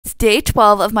day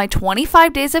 12 of my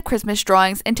 25 days of Christmas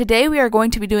drawings, and today we are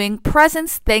going to be doing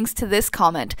presents thanks to this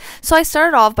comment. So I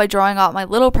started off by drawing out my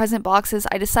little present boxes.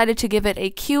 I decided to give it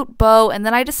a cute bow, and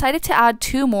then I decided to add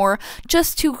 2 more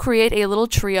just to create a little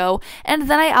trio, and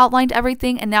then I outlined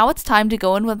everything, and now it's time to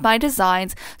go in with my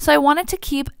designs. So I wanted to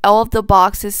keep all of the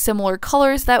boxes similar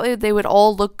colors, that way they would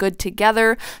all look good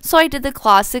together. So I did the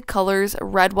classic colors,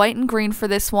 red, white, and green for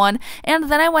this one, and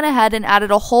then I went ahead and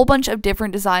added a whole bunch of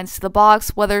different designs to the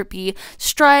box, whether it be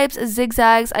stripes,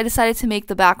 zigzags. I decided to make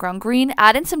the background green,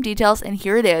 add in some details, and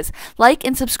here it is. Like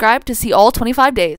and subscribe to see all 25 days.